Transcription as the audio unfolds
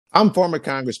I'm former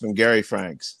Congressman Gary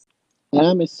Franks. And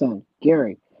I'm his son,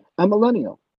 Gary, a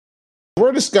millennial.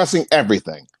 We're discussing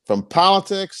everything from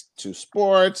politics to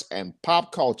sports and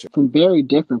pop culture. From very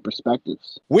different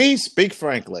perspectives. We speak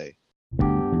frankly.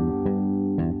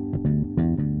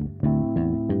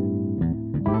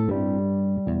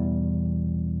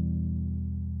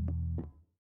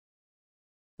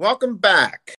 Welcome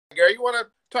back. Gary, you want to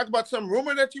talk about some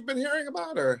rumor that you've been hearing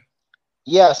about?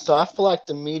 Yeah, so I feel like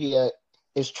the media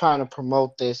is trying to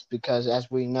promote this because,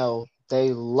 as we know,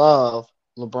 they love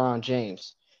LeBron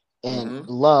James and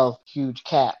love huge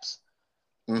caps.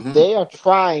 They are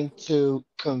trying to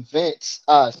convince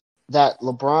us that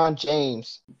LeBron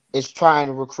James is trying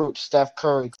to recruit Steph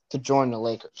Curry to join the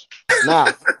Lakers.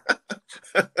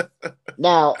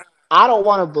 Now, I don't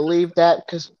want to believe that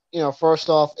because, first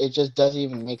off, it just doesn't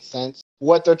even make sense.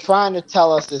 What they're trying to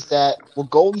tell us is that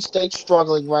Golden State's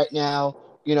struggling right now.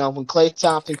 When Klay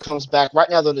Thompson comes back, right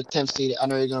now they're the 10th seed. I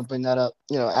know you're going to bring that up,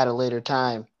 at a later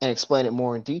time and explain it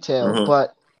more in detail.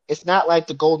 But it's not like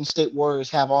the Golden State Warriors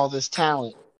have all this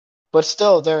talent. But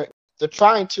still, they're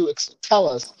trying to tell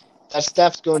us that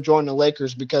Steph's going to join the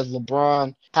Lakers because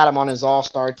LeBron had him on his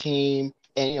All-Star team,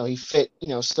 and he fit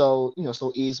so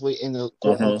easily in the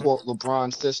quote unquote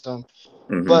LeBron system.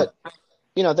 But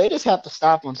they just have to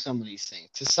stop on some of these things.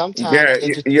 Because sometimes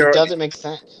it doesn't make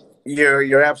sense.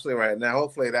 You're absolutely right. Now,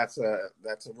 hopefully, that's a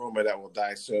rumor that will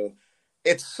die soon.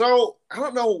 I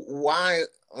don't know why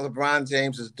LeBron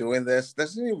James is doing this.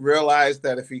 Doesn't he realize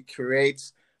that if he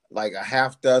creates like a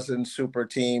half dozen super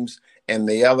teams and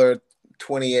the other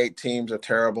 28 teams are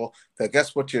terrible, then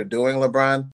guess what you're doing,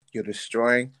 LeBron? You're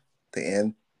destroying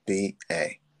the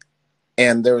NBA.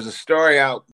 And there was a story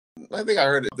out, I think I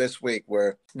heard it this week,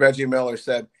 where Reggie Miller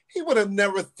said he would have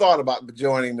never thought about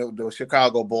joining the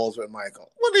Chicago Bulls with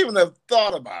Michael. Wouldn't even have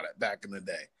thought about it back in the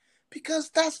day. Because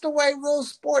that's the way real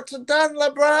sports are done,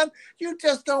 LeBron. You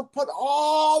just don't put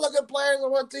all the good players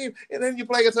on one team and then you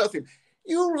play against other teams.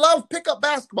 You love pickup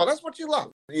basketball. That's what you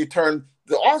love. You turn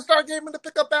the All-Star game into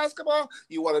pickup basketball.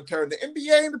 You want to turn the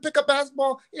NBA into pickup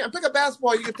basketball. Yeah, pickup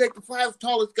basketball, you can take the 5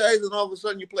 tallest guys and all of a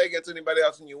sudden you play against anybody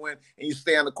else and you win and you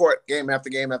stay on the court game after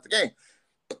game after game.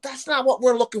 But that's not what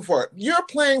we're looking for. You're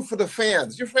playing for the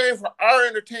fans. You're playing for our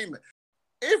entertainment.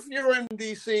 If you're in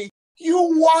D.C., you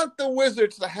want the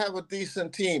Wizards to have a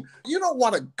decent team. You don't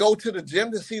want to go to the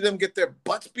gym to see them get their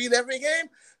butts beat every game.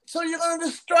 So you're going to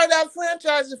destroy that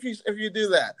franchise if you do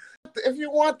that. If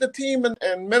you want the team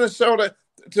in Minnesota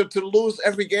to lose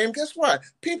every game, guess what?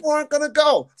 People aren't going to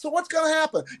go. So what's going to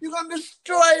happen? You're going to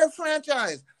destroy your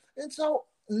franchise. And so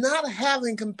not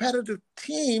having competitive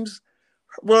teams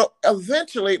will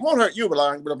eventually, it won't hurt you,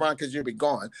 LeBron, because you'll be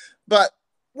gone, but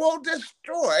will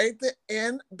destroy the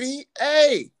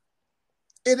NBA.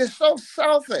 It is so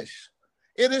selfish.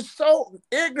 It is so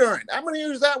ignorant. I'm going to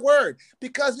use that word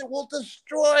because it will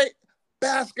destroy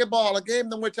basketball, a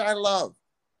game in which I love,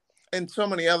 and so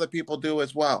many other people do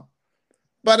as well.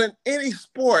 But in any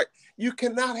sport, you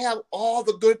cannot have all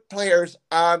the good players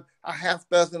on a half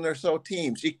dozen or so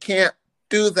teams. You can't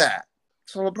do that.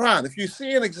 So, LeBron, if you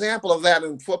see an example of that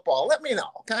in football, let me know,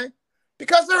 okay?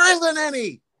 Because there isn't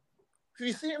any. If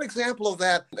you see an example of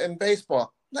that in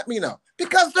baseball, let me know.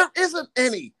 Because there isn't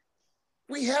any.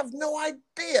 We have no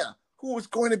idea who is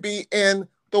going to be in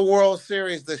the World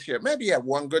Series this year. Maybe you have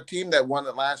one good team that won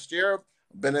it last year,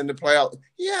 been in the playoffs.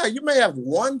 Yeah, you may have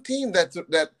one team that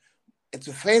it's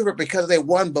a favorite because they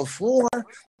won before.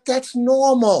 That's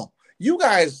normal. You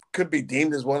guys could be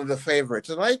deemed as one of the favorites,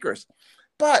 the Lakers.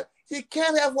 But you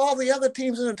can't have all the other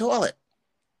teams in the toilet.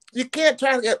 You can't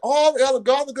try to get all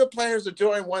the good players to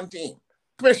join one team.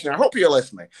 Commissioner, I hope you're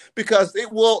listening because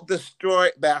it will destroy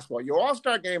basketball. Your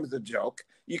All-Star game is a joke.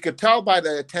 You could tell by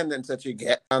the attendance that you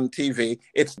get on TV.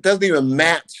 It doesn't even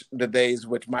match the days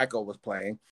which Michael was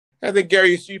playing. I think,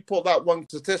 Gary, you pulled out one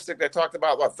statistic that talked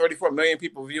about, 34 million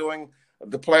people viewing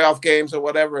the playoff games or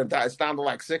whatever, and it's down to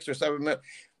like 6 or 7 million.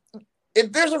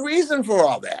 There's a reason for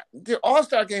all that. The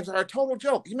All-Star games are a total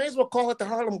joke. You may as well call it the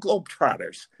Harlem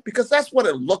Globetrotters because that's what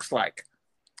it looks like.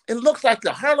 It looks like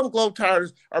the Harlem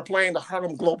Globetrotters are playing the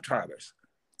Harlem Globetrotters.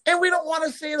 And we don't want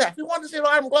to see that. If we want to see the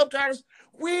Harlem Globetrotters,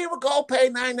 we would go pay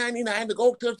 $9.99 to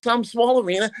go to some small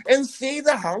arena and see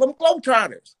the Harlem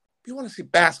Globetrotters. If you want to see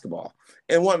basketball,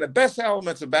 and one of the best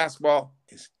elements of basketball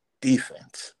is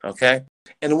defense, okay?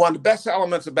 And one of the best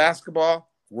elements of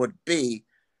basketball would be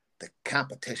the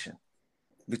competition.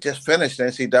 We just finished the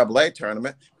NCAA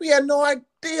tournament. We had no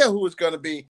idea who was going to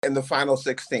be in the final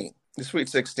 16, the Sweet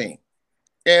 16.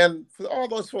 And for all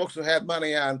those folks who had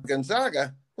money on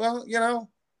Gonzaga, well,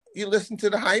 you listen to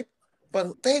the hype,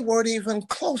 but they weren't even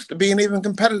close to being even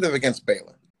competitive against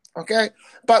Baylor. Okay.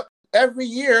 But every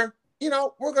year,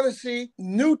 we're going to see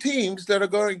new teams that are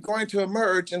going to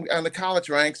emerge in the college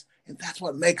ranks. And that's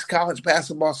what makes college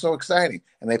basketball so exciting.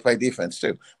 And they play defense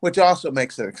too, which also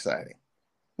makes it exciting.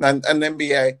 And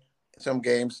NBA, some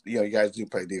games, you guys do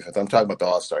play defense. I'm talking about the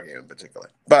All-Star game in particular.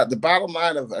 But the bottom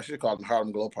line I should call them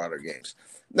Harlem Globetrotter games.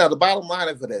 Now, the bottom line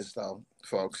of it is, though,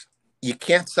 folks, you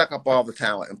can't suck up all the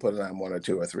talent and put it on one or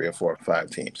two or three or four or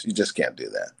five teams. You just can't do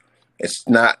that. It's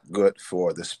not good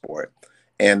for the sport.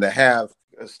 And to have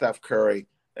Steph Curry,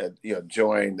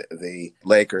 join the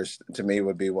Lakers, to me,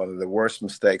 would be one of the worst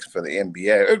mistakes for the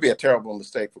NBA. It would be a terrible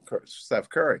mistake for Steph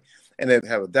Curry, and it would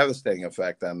have a devastating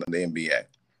effect on the NBA.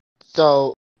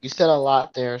 So you said a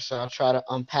lot there, so I'll try to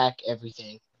unpack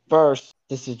everything. First,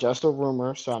 this is just a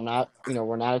rumor, so I'm not,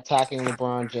 we're not attacking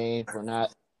LeBron James. We're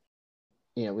not,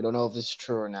 we don't know if this is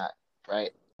true or not,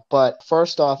 right? But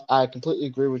first off, I completely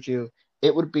agree with you.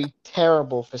 It would be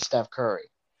terrible for Steph Curry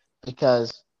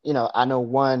because, I know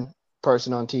one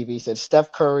person on TV said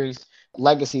Steph Curry's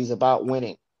legacy is about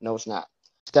winning. No, it's not.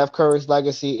 Steph Curry's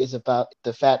legacy is about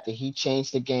the fact that he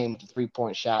changed the game with the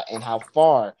 3-point shot and how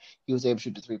far he was able to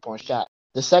shoot the 3-point shot.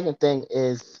 The second thing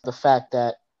is the fact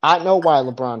that I know why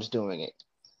LeBron's doing it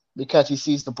because he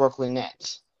sees the Brooklyn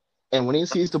Nets. And when he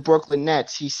sees the Brooklyn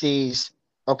Nets, he sees,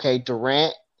 okay,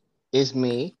 Durant is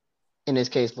me, in this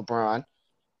case, LeBron.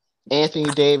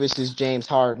 Anthony Davis is James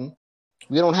Harden.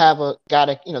 We don't have a guy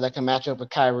that can match up with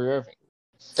Kyrie Irving.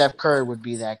 Steph Curry would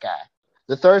be that guy.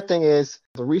 The third thing is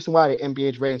the reason why the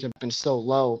NBA's ratings have been so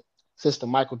low since the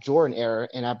Michael Jordan era,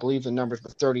 and I believe the numbers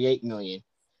were 38 million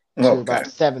to Okay. about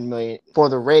 7 million for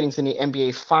the ratings in the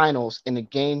NBA Finals in the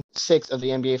Game 6 of the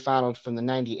NBA Finals from the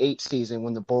 98 season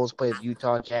when the Bulls played the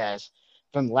Utah Jazz,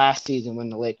 from last season when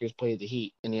the Lakers played the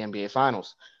Heat in the NBA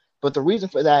Finals. But the reason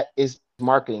for that is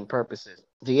marketing purposes.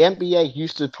 The NBA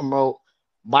used to promote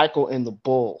Michael and the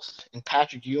Bulls and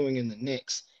Patrick Ewing and the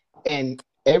Knicks. And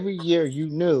every year you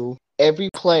knew every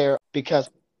player because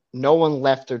no one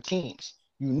left their teams.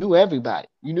 You knew everybody.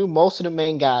 You knew most of the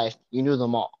main guys. You knew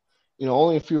them all.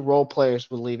 Only a few role players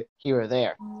would leave it here or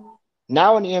there.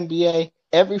 Now in the NBA,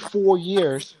 every 4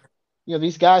 years,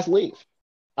 these guys leave.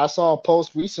 I saw a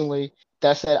post recently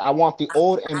that said, I want the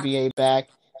old NBA back,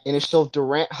 and it showed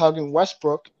Durant hugging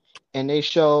Westbrook, and they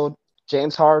showed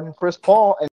James Harden, Chris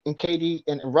Paul, and KD,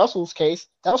 and in Russell's case,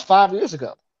 that was 5 years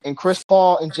ago. And Chris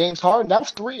Paul and James Harden, that was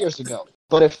 3 years ago.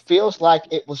 But it feels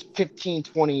like it was 15,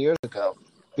 20 years ago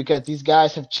because these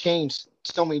guys have changed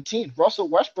so many teams. Russell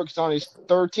Westbrook's on his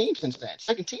third team since then,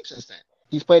 second team since then.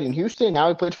 He's played in Houston, now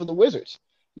he plays for the Wizards.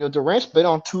 Durant's been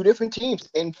on two different teams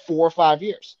in 4 or 5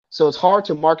 years. So it's hard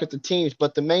to market the teams.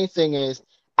 But the main thing is,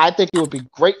 I think it would be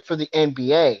great for the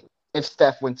NBA if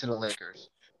Steph went to the Lakers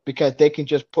because they can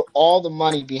just put all the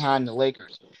money behind the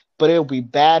Lakers. But it'll be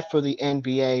bad for the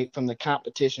NBA from the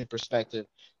competition perspective,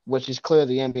 which is clear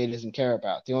the NBA doesn't care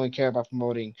about. They only care about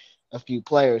promoting a few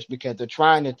players because they're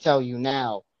trying to tell you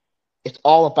now it's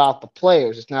all about the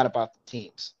players. It's not about the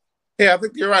teams. Yeah, I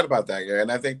think you're right about that, Gary.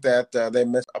 And I think that they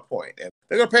missed a point, and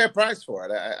they're going to pay a price for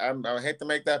it. I hate to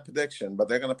make that prediction, but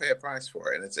they're going to pay a price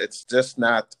for it. And it's just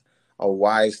not a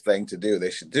wise thing to do.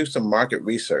 They should do some market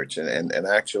research and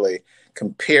actually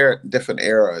compare different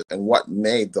eras and what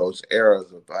made those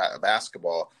eras of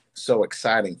basketball so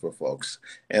exciting for folks.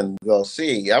 And they'll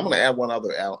see. I'm going to add one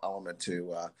other element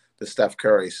to the Steph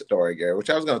Curry story, Gary,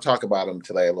 which I was going to talk about him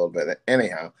today a little bit.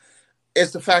 Anyhow,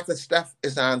 is the fact that Steph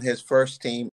is on his first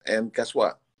team, and guess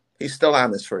what? He's still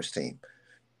on his first team,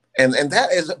 and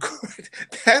that is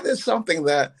that is something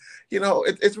that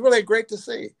it's really great to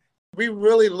see. We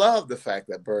really love the fact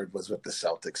that Bird was with the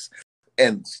Celtics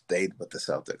and stayed with the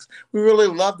Celtics. We really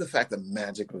love the fact that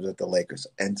Magic was with the Lakers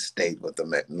and stayed with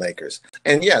the Lakers.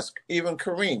 And yes, even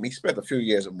Kareem, he spent a few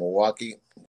years in Milwaukee.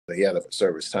 He had a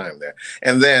service time there,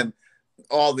 and then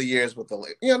all the years with the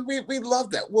Lakers. We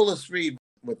love that. Willis Reed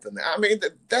with them. I mean,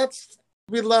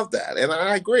 we love that. And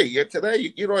I agree.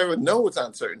 Today, you don't even know what's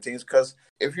on certain teams because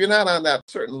if you're not on that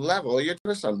certain level, you're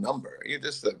just a number. You're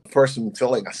just a person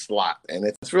filling a slot. And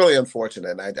it's really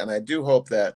unfortunate. And I do hope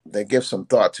that they give some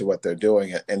thought to what they're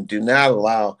doing and do not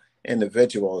allow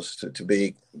individuals to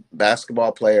be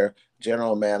basketball player,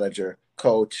 general manager,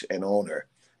 coach, and owner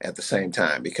at the same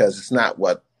time because it's not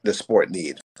what the sport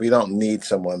needs. We don't need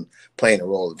someone playing a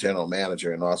role of general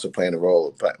manager and also playing a role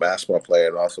of basketball player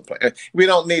and also play. We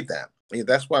don't need that.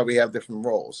 That's why we have different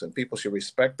roles, and people should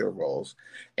respect their roles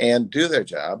and do their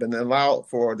job and allow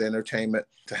for the entertainment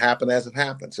to happen as it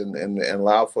happens and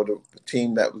allow for the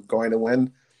team that was going to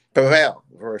win prevail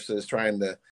versus trying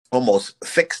to almost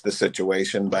fix the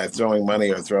situation by throwing money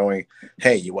or throwing,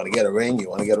 hey, you want to get a ring? You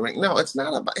want to get a ring? No, it's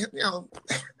not about,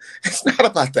 it's not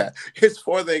about that. It's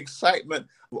for the excitement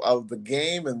of the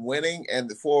game and winning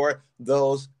and for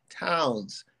those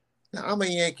towns. Now, I'm a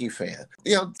Yankee fan.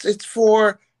 It's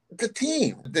for the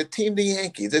team, the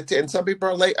Yankees. And some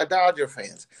people are Dodger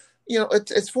fans.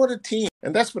 It's for the team.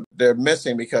 And that's what they're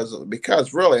missing because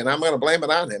really, and I'm going to blame it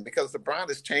on him, because LeBron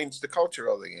has changed the culture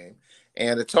of the game.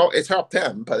 And it's helped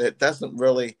him, but it doesn't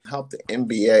really help the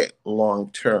NBA long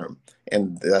term.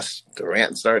 And thus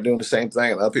Durant started doing the same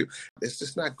thing, and other people. It's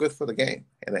just not good for the game.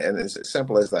 And it's as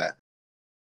simple as that.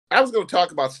 I was going to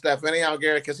talk about Steph anyhow,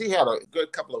 Gary, because he had a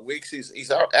good couple of weeks.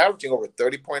 He's averaging over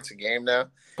 30 points a game now.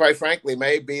 Quite frankly,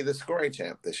 may be the scoring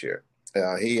champ this year.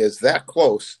 He is that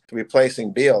close to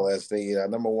replacing Beal as the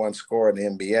number one scorer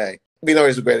in the NBA. We know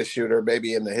he's the greatest shooter,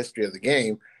 maybe in the history of the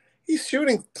game. He's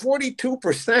shooting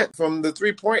 42% from the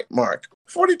three-point mark.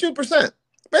 42%.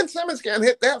 Ben Simmons can't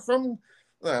hit that from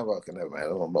well, never mind.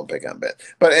 I won't pick on Ben.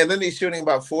 And then he's shooting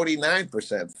about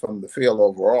 49% from the field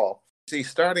overall. He's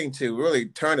starting to really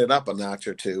turn it up a notch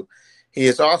or two. He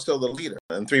is also the leader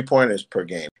in three-pointers per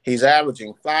game. He's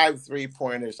averaging 5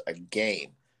 3-pointers a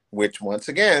game, which once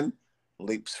again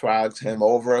leapfrogs him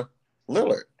over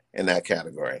Lillard in that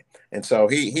category. And so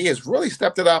he has really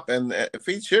stepped it up, and if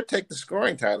he should take the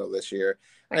scoring title this year.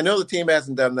 I know the team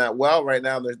hasn't done that well. Right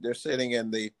now they're sitting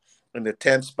in the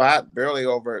 10th spot, barely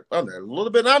over, they're a little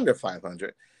bit under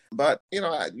 500. But, you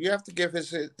have to give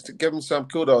him some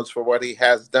kudos for what he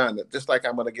has done. Just like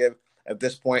I'm going to give at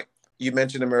this point, you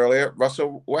mentioned him earlier,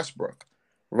 Russell Westbrook.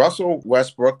 Russell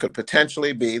Westbrook could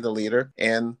potentially be the leader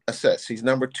in assists. He's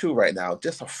number 2 right now,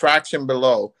 just a fraction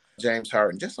below James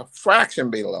Harden, just a fraction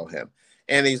below him.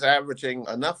 And he's averaging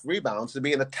enough rebounds to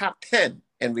be in the top 10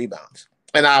 in rebounds.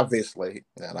 And obviously,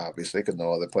 because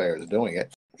no other player is doing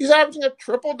it, he's averaging a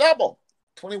triple-double,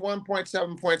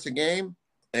 21.7 points a game.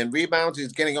 And rebounds,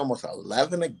 he's getting almost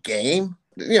 11 a game.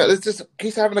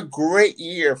 He's having a great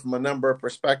year from a number of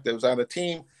perspectives on a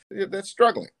team that's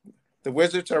struggling. The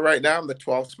Wizards are right now in the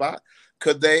 12th spot.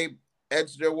 Could they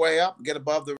edge their way up, get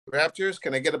above the Raptors?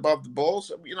 Can they get above the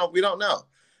Bulls? We don't know.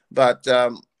 But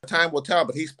time will tell,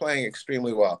 but he's playing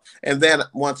extremely well. And then,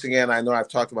 once again, I know I've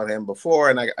talked about him before,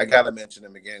 and I got to mention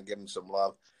him again, give him some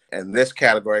love in this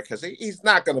category, because he's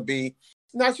not going to be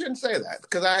 – no, I shouldn't say that,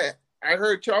 because I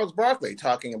heard Charles Barkley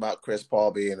talking about Chris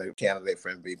Paul being a candidate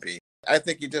for MVP. I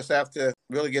think you just have to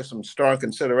really give some strong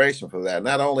consideration for that.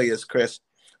 Not only is Chris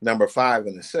number 5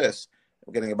 in assists,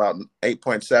 getting about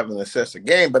 8.7 assists a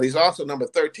game, but he's also number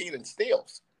 13 in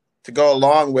steals to go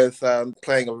along with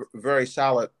playing a very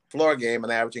solid floor game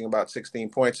and averaging about 16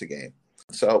 points a game.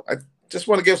 So I just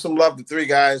want to give some love to 3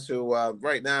 guys who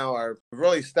right now are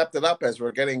really stepped it up as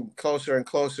we're getting closer and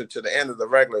closer to the end of the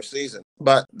regular season.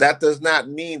 But that does not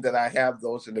mean that I have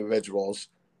those individuals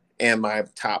in my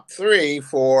top 3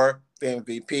 for the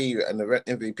MVP and the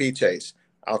MVP chase.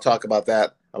 I'll talk about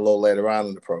that a little later on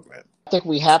in the program. I think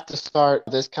we have to start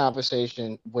this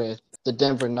conversation with the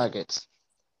Denver Nuggets.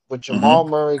 With Jamal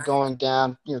Murray going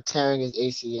down, tearing his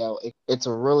ACL, it's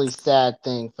a really sad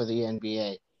thing for the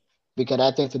NBA, because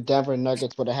I think the Denver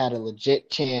Nuggets would have had a legit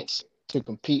chance to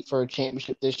compete for a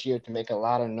championship this year, to make a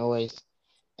lot of noise.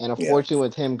 And unfortunately,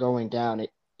 with him going down,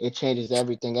 it changes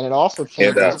everything. And it also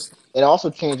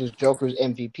changes Joker's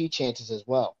MVP chances as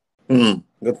well.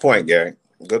 Good point, Gary.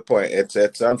 Good point.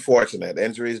 It's unfortunate.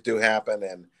 Injuries do happen,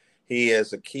 and he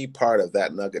is a key part of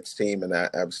that Nuggets team. And I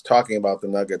was talking about the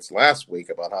Nuggets last week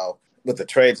about how, with the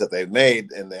trades that they've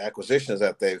made and the acquisitions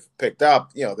that they've picked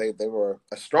up, they were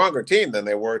a stronger team than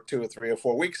they were 2 or 3 or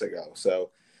 4 weeks ago.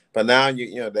 So, but now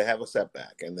they have a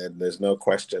setback, and then there's no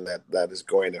question that is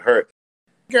going to hurt.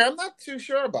 I'm not too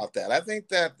sure about that. I think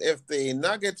that if the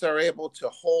Nuggets are able to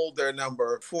hold their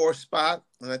number 4 spot,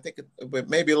 and I think it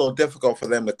may be a little difficult for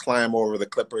them to climb over the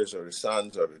Clippers or the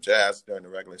Suns or the Jazz during the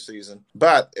regular season.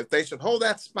 But if they should hold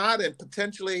that spot and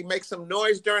potentially make some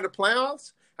noise during the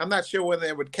playoffs, I'm not sure when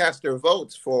they would cast their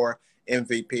votes for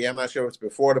MVP. I'm not sure if it's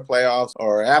before the playoffs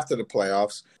or after the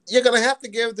playoffs. You're going to have to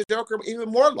give the Joker even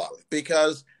more love,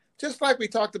 because just like we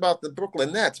talked about the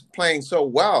Brooklyn Nets playing so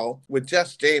well with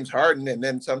just James Harden, and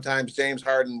then sometimes James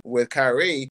Harden with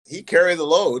Kyrie, he carried the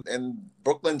load, and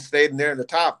Brooklyn stayed near the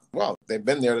top. Well, they've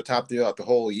been near the top throughout the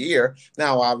whole year.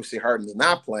 Now, obviously, Harden's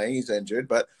not playing. He's injured.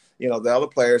 But, the other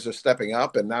players are stepping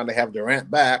up, and now they have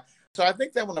Durant back. So I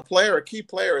think that when a key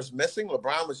player is missing,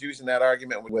 LeBron was using that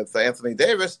argument with Anthony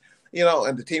Davis,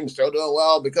 and the team's still doing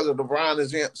well because of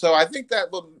LeBron. So I think that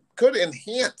could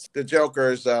enhance the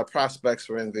Joker's prospects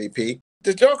for MVP.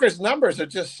 The Joker's numbers are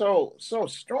just so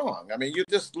strong. I mean, you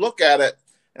just look at it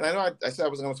And I know I said I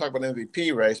was going to talk about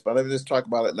MVP race, but let me just talk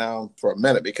about it now for a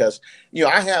minute because,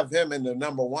 I have him in the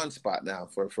number one spot now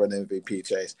for an MVP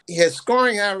chase. His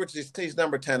scoring average, he's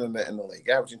number 10 in the league,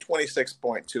 averaging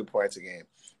 26.2 points a game.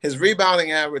 His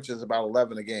rebounding average is about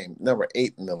 11 a game, number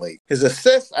 8 in the league. His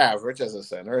assist average as a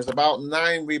center is about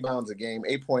 9 rebounds a game,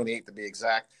 8.8 to be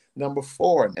exact, number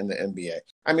 4 in the NBA.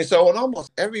 I mean, so in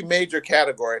almost every major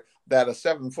category that a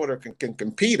 7-footer can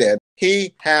compete in,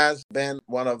 he has been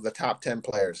one of the top 10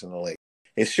 players in the league.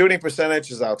 His shooting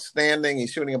percentage is outstanding.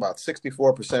 He's shooting about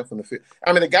 64% from the field.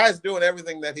 I mean, the guy's doing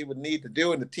everything that he would need to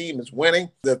do, and the team is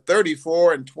winning. The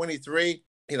 34-23,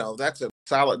 that's a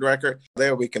solid record.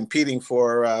 They'll be competing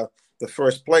for the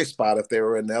first place spot if they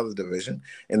were in the other division,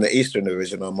 in the Eastern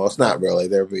Division almost. Not really.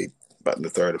 They'll be about in the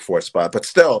third or fourth spot. But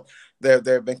still,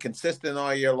 they've been consistent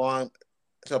all year long.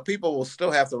 So people will still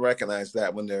have to recognize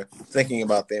that when they're thinking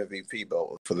about the MVP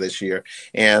vote for this year.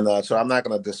 And so I'm not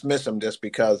going to dismiss him just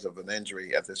because of an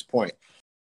injury at this point.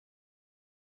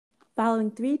 Following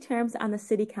 3 terms on the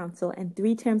City Council and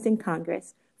 3 terms in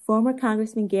Congress, former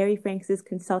Congressman Gary Franks'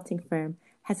 consulting firm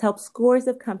has helped scores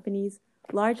of companies,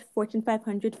 large Fortune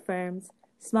 500 firms,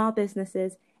 small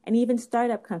businesses, and even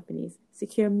startup companies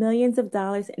secure millions of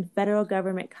dollars in federal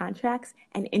government contracts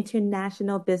and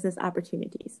international business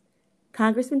opportunities.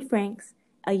 Congressman Franks,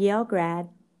 a Yale grad,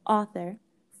 author,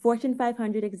 Fortune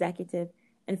 500 executive,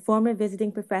 and former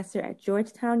visiting professor at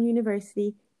Georgetown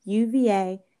University,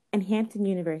 UVA, and Hampton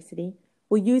University,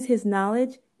 will use his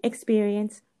knowledge,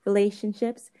 experience,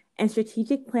 relationships, and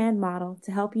strategic plan model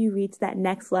to help you reach that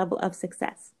next level of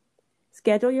success.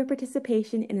 Schedule your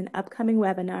participation in an upcoming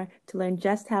webinar to learn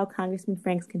just how Congressman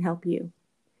Franks can help you.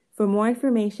 For more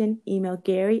information, email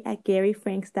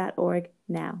gary@garyfranks.org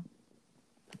now.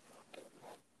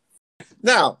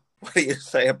 Now, what do you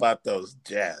say about those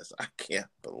Jazz? I can't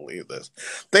believe this.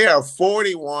 They are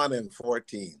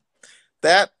 41-14.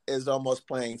 That is almost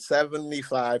playing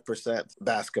 75%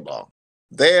 basketball.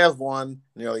 They have won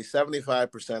nearly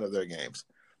 75% of their games.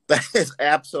 That is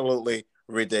absolutely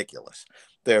ridiculous.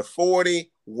 They're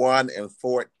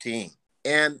 41-14,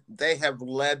 and they have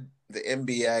led the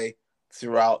NBA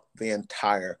throughout the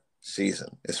entire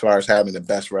season as far as having the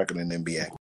best record in the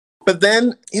NBA. But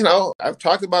then, I've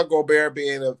talked about Gobert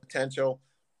being a potential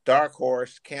dark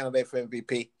horse candidate for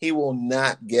MVP. He will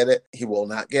not get it. He will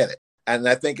not get it. And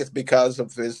I think it's because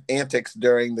of his antics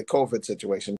during the COVID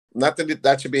situation. Not that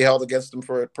that should be held against him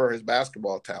per his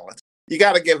basketball talents. You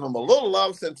got to give him a little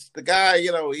love since the guy, he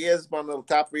is one of the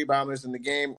top rebounders in the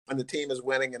game and the team is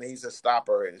winning and he's a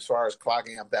stopper. And as far as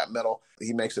clogging up that middle,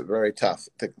 he makes it very tough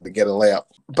to get a layup.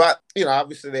 But,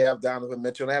 obviously they have Donovan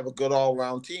Mitchell. They have a good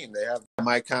all-around team. They have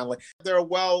Mike Conley. They're a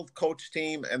well-coached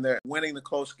team and they're winning the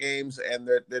close games and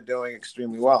they're doing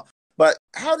extremely well. But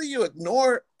how do you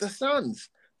ignore the Suns?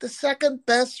 The second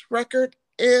best record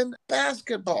in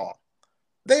basketball.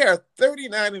 They are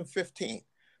 39-15.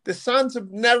 The Suns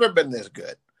have never been this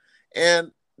good.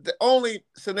 And the only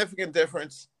significant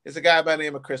difference is a guy by the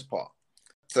name of Chris Paul.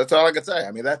 So that's all I can say.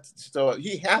 I mean,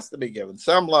 he has to be given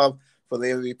some love for the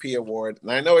MVP award.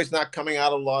 And I know he's not coming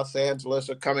out of Los Angeles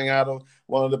or coming out of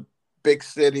one of the big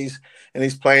cities, and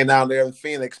he's playing down there in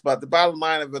Phoenix. But the bottom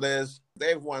line of it is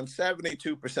they've won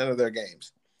 72% of their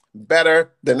games.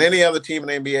 Better than any other team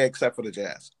in the NBA except for the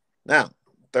Jazz. Now,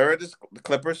 third is the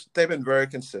Clippers. They've been very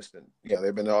consistent.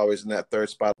 They've been always in that third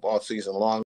spot all season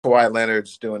long. Kawhi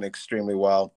Leonard's doing extremely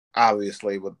well.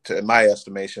 Obviously, in my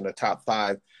estimation, a top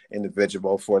 5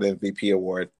 individual for the MVP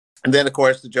award. And then, of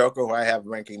course, the Joker, who I have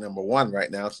ranking number 1 right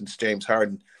now since James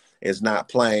Harden is not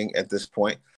playing at this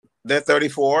point. They're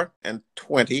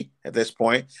 34-20 at this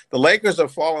point. The Lakers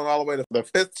have fallen all the way to the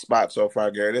 5th spot so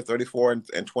far, Gary. They're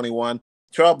 34-21.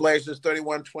 Trailblazers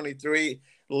 31-23.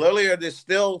 Lillard is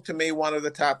still, to me, one of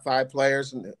the top 5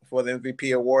 players for the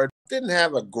MVP award. Didn't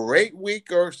have a great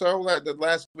week or so, the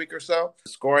last week or so.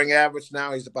 Scoring average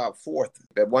now, he's about 4th.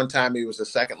 At one time, he was the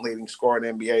 2nd leading scorer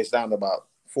in the NBA. He's down to about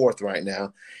 4th right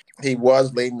now. He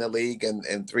was leading the league in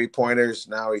 3-pointers.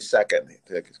 Now he's 2nd.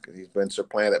 He's been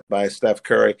supplanted by Steph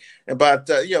Curry. But,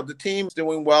 the team's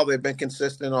doing well. They've been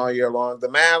consistent all year long. The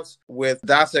Mavs with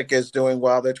Doncic is doing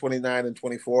well. They're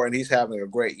 29-24, and he's having a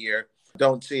great year.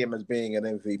 Don't see him as being an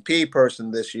MVP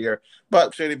person this year.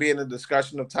 But should he be in the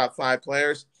discussion of top 5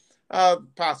 players?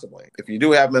 Possibly. If you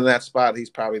do have him in that spot, he's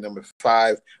probably number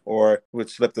 5 or would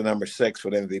slip to number 6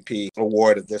 for the MVP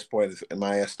award at this point, in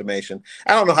my estimation.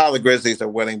 I don't know how the Grizzlies are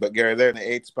winning, but Gary, they're in the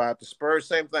 8th spot. The Spurs,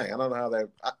 same thing. I don't know how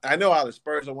I know how the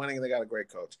Spurs are winning, and they got a great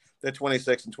coach. They're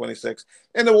 26-26.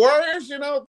 And the Warriors,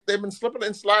 they've been slipping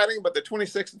and sliding, but they're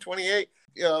 26-28.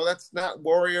 That's not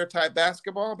Warrior type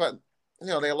basketball, but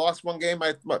they lost one game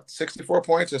by 64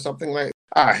 points or something like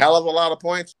A hell of a lot of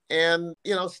points. And,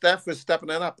 Steph is stepping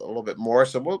it up a little bit more.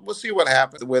 So we'll see what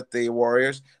happens with the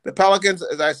Warriors. The Pelicans,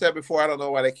 as I said before, I don't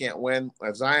know why they can't win.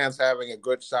 Zion's having a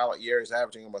good, solid year. He's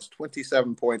averaging almost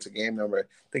 27 points a game. I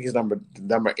think he's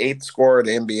number 8 scorer in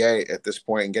the NBA at this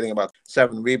point and getting about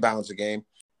 7 rebounds a game.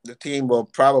 The team will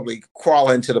probably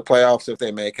crawl into the playoffs if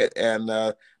they make it. And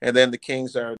then the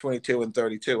Kings are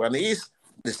 22-32. On the East,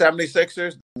 the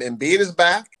 76ers, Embiid is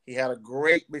back. He had a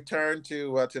great return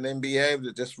to the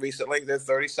NBA just recently. They're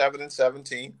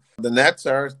 37-17. The Nets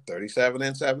are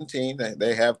 37-17.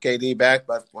 They have KD back,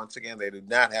 but once again, they do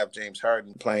not have James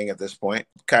Harden playing at this point.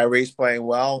 Kyrie's playing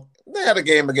well. They had a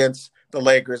game against the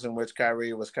Lakers in which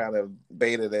Kyrie was kind of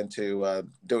baited into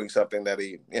doing something that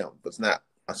he, was not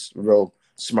a real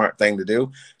smart thing to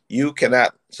do. You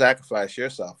cannot sacrifice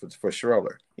yourself for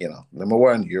Schroeder. Number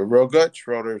one, you're real good.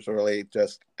 Schroeder's really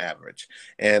just average.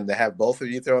 And to have both of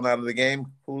you thrown out of the game,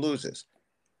 who loses?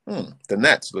 The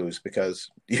Nets lose because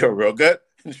you're real good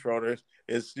and Schroeder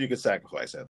you can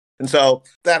sacrifice him. And so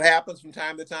that happens from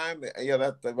time to time.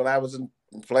 That when I was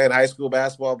playing high school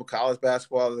basketball, but college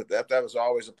basketball, that was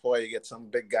always a ploy. You get some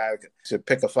big guy to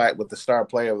pick a fight with the star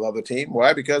player of the other team.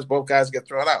 Why? Because both guys get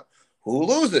thrown out. Who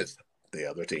loses? The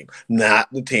other team,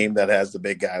 not the team that has the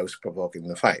big guy who's provoking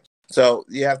the fight. So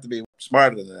you have to be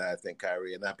smarter than that, I think,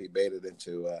 Kyrie, and not be baited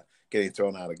into getting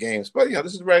thrown out of games. But,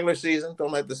 this is the regular season.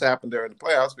 Don't let this happen during the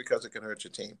playoffs because it can hurt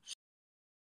your team.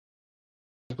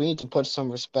 We need to put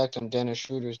some respect on Dennis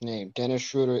Schroeder's name. Dennis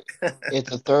Schroeder is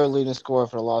the third leading scorer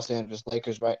for the Los Angeles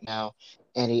Lakers right now,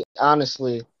 and he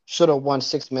honestly should have won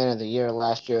Sixth Man of the Year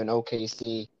last year in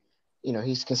OKC.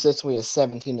 He's consistently a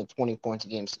 17 to 20 points a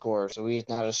game scorer, so he's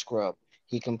not a scrub.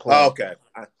 He can play. Okay.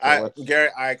 Gary,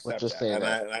 I accept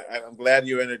that. And I'm glad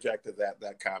you interjected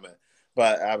that comment.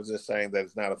 But I was just saying that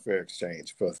it's not a fair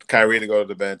exchange for Kyrie to go to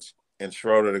the bench and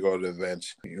Schroeder to go to the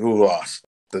bench. Who lost?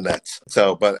 The Nets.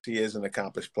 So, but he is an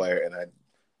accomplished player, and I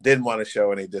didn't want to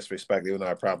show any disrespect, even though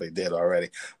I probably did already.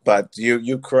 But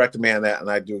you corrected me on that,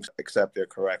 and I do accept your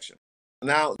correction.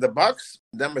 Now, the Bucks,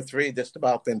 number 3, just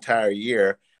about the entire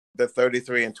year, they're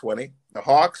 33-20. The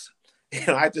Hawks,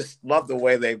 I just love the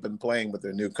way they've been playing with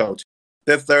their new coach.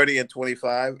 They're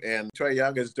 30-25, and Trae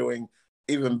Young is doing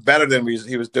even better than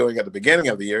he was doing at the beginning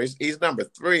of the year. He's number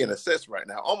 3 in assists right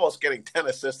now, almost getting 10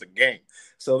 assists a game.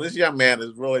 So this young man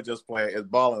is really just is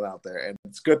balling out there, and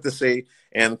it's good to see.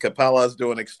 And Capella is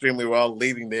doing extremely well,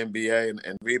 leading the NBA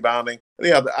and rebounding.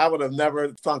 I would have never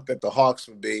thunk that the Hawks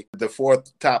would be the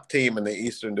 4th top team in the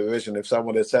Eastern Division if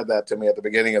someone had said that to me at the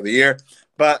beginning of the year.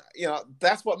 But,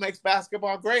 that's what makes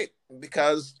basketball great,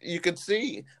 because you could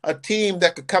see a team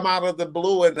that could come out of the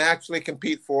blue and actually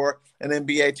compete for an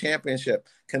NBA championship,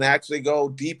 can actually go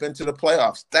deep into the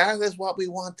playoffs. That is what we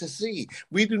want to see.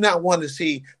 We do not want to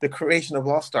see the creation of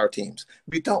all-star teams.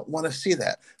 We don't want to see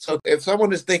that. So if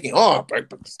someone is thinking,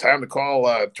 it's time to call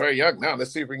Trae Young now,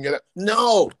 let's see if we can get it.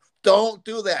 No, don't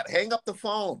do that. Hang up the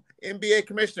phone. NBA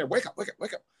commissioner, wake up.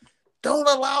 Don't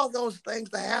allow those things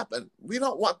to happen. We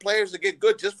don't want players to get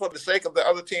good just for the sake of the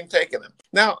other team taking them.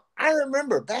 Now, I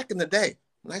remember back in the day,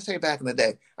 when I say back in the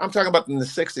day, I'm talking about in the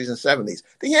 60s and 70s.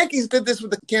 The Yankees did this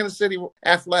with the Kansas City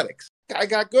Athletics. Guy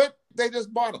got good, they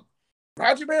just bought him.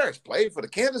 Roger Maris played for the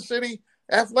Kansas City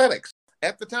Athletics.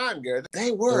 At the time, Gary,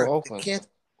 they were I'm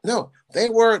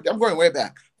going way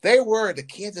back. They were the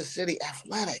Kansas City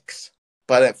Athletics.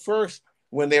 But at first,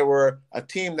 when they were a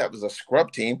team that was a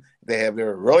scrub team, they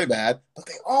were really bad, but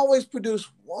they always produced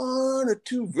 1 or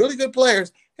 2 really good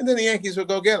players, and then the Yankees would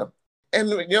go get them. And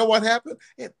you know what happened?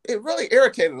 It really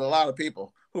irritated a lot of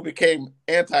people who became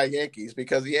anti-Yankees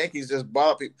because the Yankees just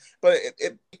bought people. But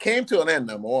it came to an end,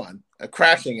 number one, a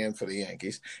crashing end for the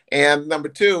Yankees. And number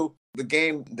 2, the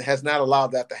game has not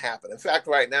allowed that to happen. In fact,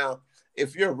 right now,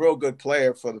 if you're a real good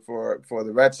player for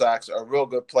the Red Sox or a real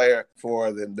good player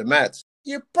for the Mets,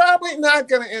 you're probably not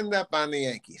going to end up on the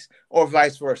Yankees or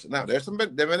vice versa. Now, there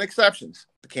have been exceptions.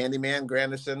 The Candyman,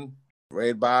 Granderson,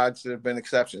 Ray Boggs, there have been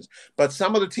exceptions. But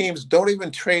some of the teams don't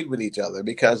even trade with each other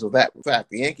because of that fact.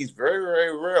 The Yankees very,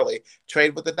 very rarely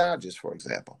trade with the Dodgers, for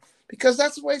example, because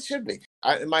that's the way it should be.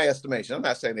 In my estimation, I'm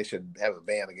not saying they should have a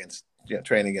ban against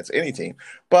trading against any team,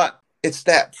 but it's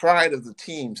that pride of the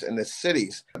teams and the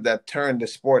cities that turn the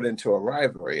sport into a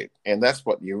rivalry. And that's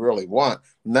what you really want,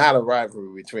 not a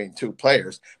rivalry between 2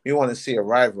 players. You want to see a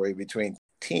rivalry between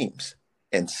teams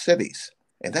and cities.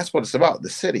 And that's what it's about, the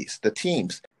cities, the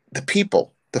teams, the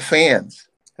people, the fans.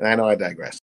 And I know I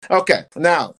digress. Okay,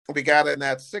 now we got in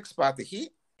that 6th spot, the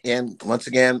Heat. And once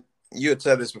again, you had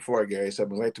said this before, Gary. You said,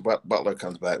 we'll wait till Butler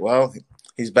comes back. Well,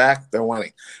 he's back. They're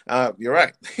winning. You're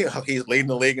right. He's leading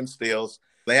the league in steals.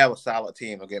 They have a solid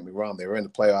team, don't get me wrong. They were in the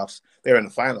playoffs. They were in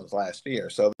the finals last year,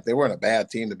 so they weren't a bad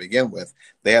team to begin with.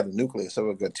 They have the nucleus of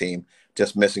a good team,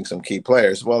 just missing some key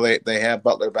players. Well, they have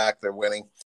Butler back. They're winning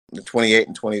the 28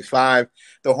 and 25.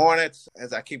 The Hornets,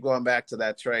 as I keep going back to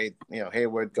that trade,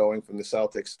 Hayward going from the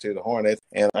Celtics to the Hornets,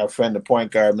 and our friend, the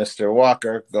point guard, Mr.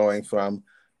 Walker, going from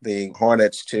the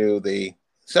Hornets to the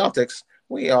Celtics.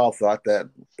 We all thought that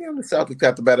the Celtics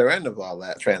got the better end of all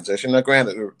that transition. Now,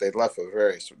 granted, they left for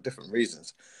various different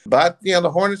reasons. But, the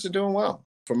Hornets are doing well.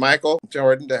 For Michael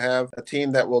Jordan to have a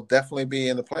team that will definitely be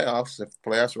in the playoffs, if the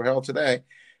playoffs were held today,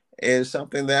 is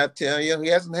something that he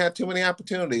hasn't had too many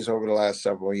opportunities over the last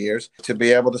several years to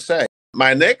be able to say.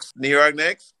 My Knicks, New York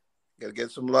Knicks, got to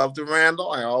give some love to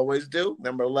Randall. I always do.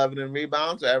 Number 11 in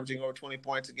rebounds, averaging over 20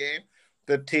 points a game.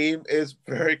 The team is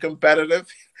very competitive,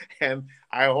 and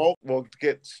I hope we'll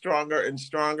get stronger and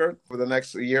stronger for the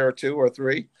next year or two or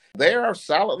three. They are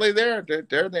solidly there.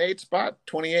 They're in the 8th spot,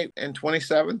 28 and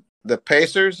 27. The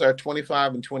Pacers are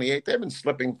 25 and 28. They've been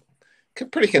slipping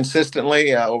pretty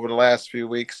consistently over the last few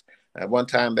weeks. At one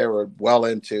time, they were well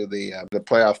into the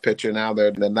playoff picture. Now they're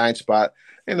in the 9th spot,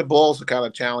 and the Bulls are kind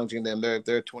of challenging them.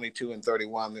 They're 22 and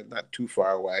 31. They're not too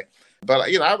far away. But,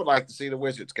 I would like to see the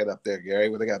Wizards get up there, Gary,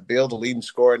 where they got Beal, the leading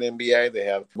scorer in the NBA. They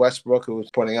have Westbrook, who's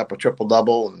putting up a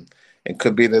triple-double and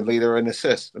could be the leader in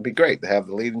assists. It'd be great to have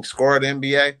the leading scorer in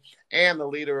the NBA and the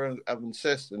leader of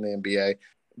assists in the NBA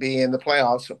be in the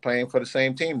playoffs playing for the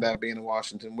same team, that being the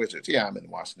Washington Wizards. Yeah, I'm in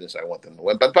Washington, so I want them to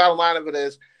win. But the bottom line of it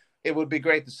is, it would be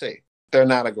great to see. They're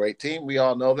not a great team. We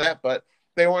all know that, but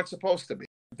they weren't supposed to be.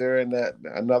 They're in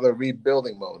another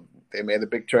rebuilding mode. They made a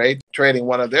big trade, trading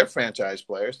one of their franchise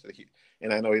players,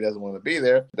 and I know he doesn't want to be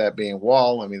there, that being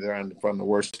Wall. I mean, they're from the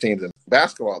worst teams in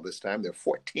basketball this time. They're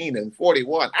 14 and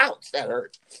 41. Ouch, that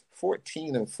hurts.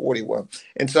 14 and 41.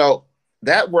 And so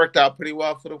that worked out pretty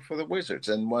well for the Wizards.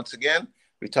 And once again,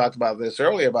 we talked about this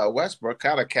earlier about Westbrook,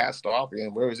 kind of cast off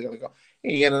again. Where was he going to go?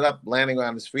 He ended up landing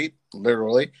on his feet,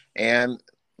 literally, and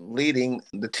leading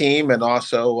the team and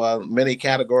also many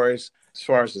categories as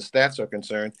far as the stats are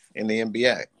concerned in the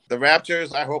NBA. The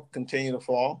Raptors, I hope, continue to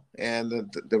fall, and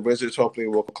the Wizards hopefully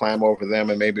will climb over them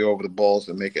and maybe over the Bulls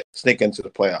and sneak into the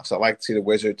playoffs. I like to see the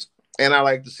Wizards, and I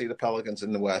like to see the Pelicans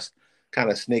in the West kind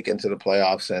of sneak into the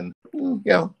playoffs, and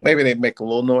maybe they make a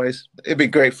little noise. It'd be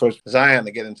great for Zion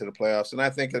to get into the playoffs, and I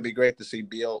think it'd be great to see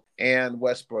Beal and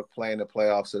Westbrook play in the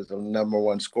playoffs as the number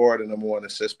one scorer, the number one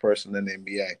assist person in the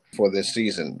NBA for this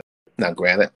season. Now,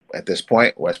 granted, at this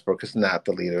point, Westbrook is not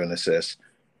the leader in assists.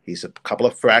 He's a couple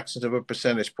of fractions of a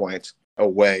percentage points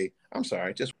away.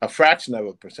 Just a fraction of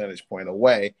a percentage point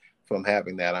away from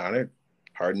having that honor.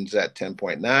 Harden's at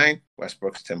 10.9.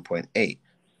 Westbrook's 10.8.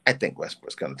 I think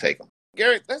Westbrook's going to take him.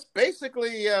 Gary, that's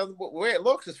basically where it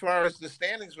looks as far as the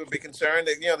standings would be concerned.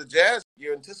 The Jazz,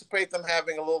 you anticipate them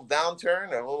having a little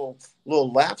downturn, a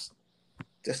little lapse.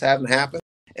 Just hasn't happened.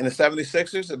 And the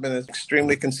 76ers have been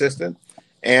extremely consistent.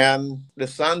 And the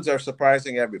Suns are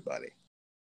surprising everybody.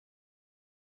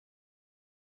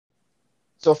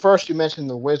 So first, you mentioned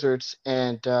the Wizards,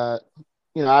 and I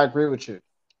agree with you.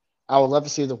 I would love to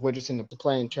see the Wizards in the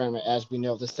playing tournament. As we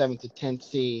know, the 7th to 10th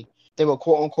seed, they will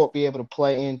quote unquote be able to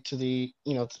play into the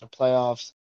to the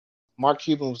playoffs. Mark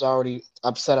Cuban was already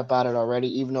upset about it already,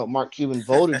 even though Mark Cuban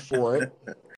voted for it.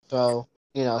 So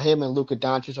him and Luka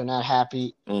Doncic are not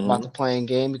happy about the playing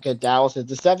game because Dallas is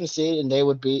the 7th seed and they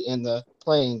would be in the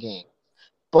playing game.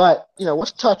 But,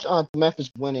 let's touch on Memphis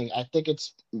winning. I think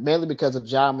it's mainly because of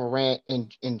Ja Morant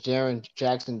and Jaren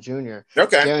Jackson Jr.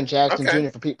 Okay. Jaren Jackson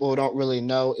Jr., for people who don't really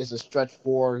know, is a stretch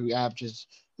four who averages,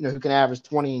 who can average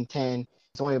 20 and 10.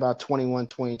 He's only about 21,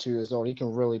 22 years old. He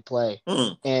can really play.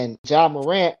 And Ja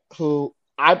Morant, who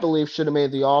I believe should have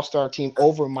made the All-Star team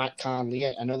over Mike Conley.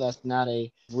 I know that's not a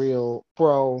real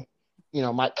pro,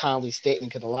 Mike Conley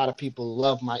statement because a lot of people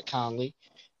love Mike Conley.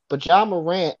 But Ja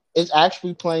Morant is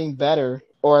actually playing better,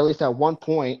 or at least at one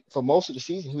point for most of the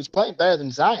season, he was playing better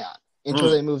than Zion until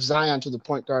they moved Zion to the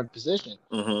point guard position.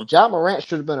 Ja Morant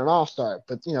should have been an all-star,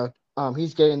 but,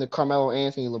 he's getting the Carmelo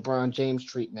Anthony, LeBron James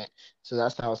treatment, so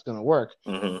that's how it's going to work.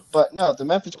 But, no, the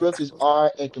Memphis Grizzlies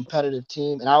are a competitive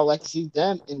team, and I would like to see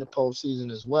them in the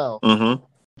postseason as well. But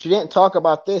you didn't talk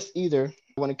about this either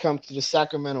when it comes to the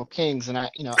Sacramento Kings, and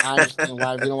I understand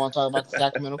why we don't want to talk about the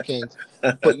Sacramento Kings,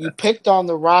 but you picked on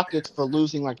the Rockets for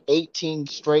losing like 18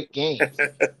 straight games.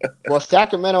 Well,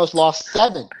 Sacramento's lost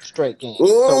 7 straight games,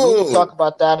 so we need to talk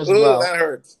about that as well. That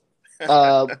hurts.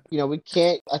 We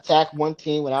can't attack one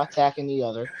team without attacking the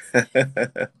other.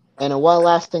 And then one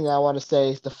last thing I want to say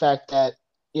is the fact that,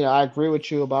 I agree with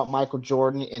you about Michael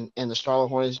Jordan and the Charlotte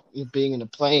Hornets being in the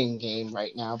playing game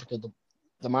right now because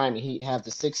the Miami Heat have the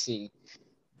 6th seed.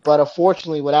 But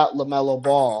unfortunately, without LaMelo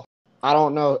Ball, I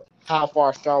don't know how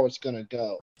far Charlotte's going to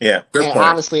go. Yeah, good And point.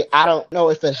 honestly, I don't know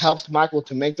if it helps Michael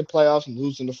to make the playoffs and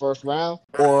lose in the first round,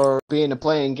 or be in the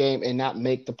playing game and not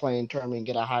make the playing tournament and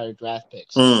get a higher draft pick.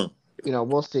 So,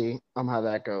 we'll see how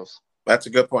that goes. That's a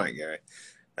good point, Gary.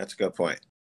 That's a good point.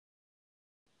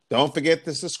 Don't forget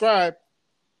to subscribe.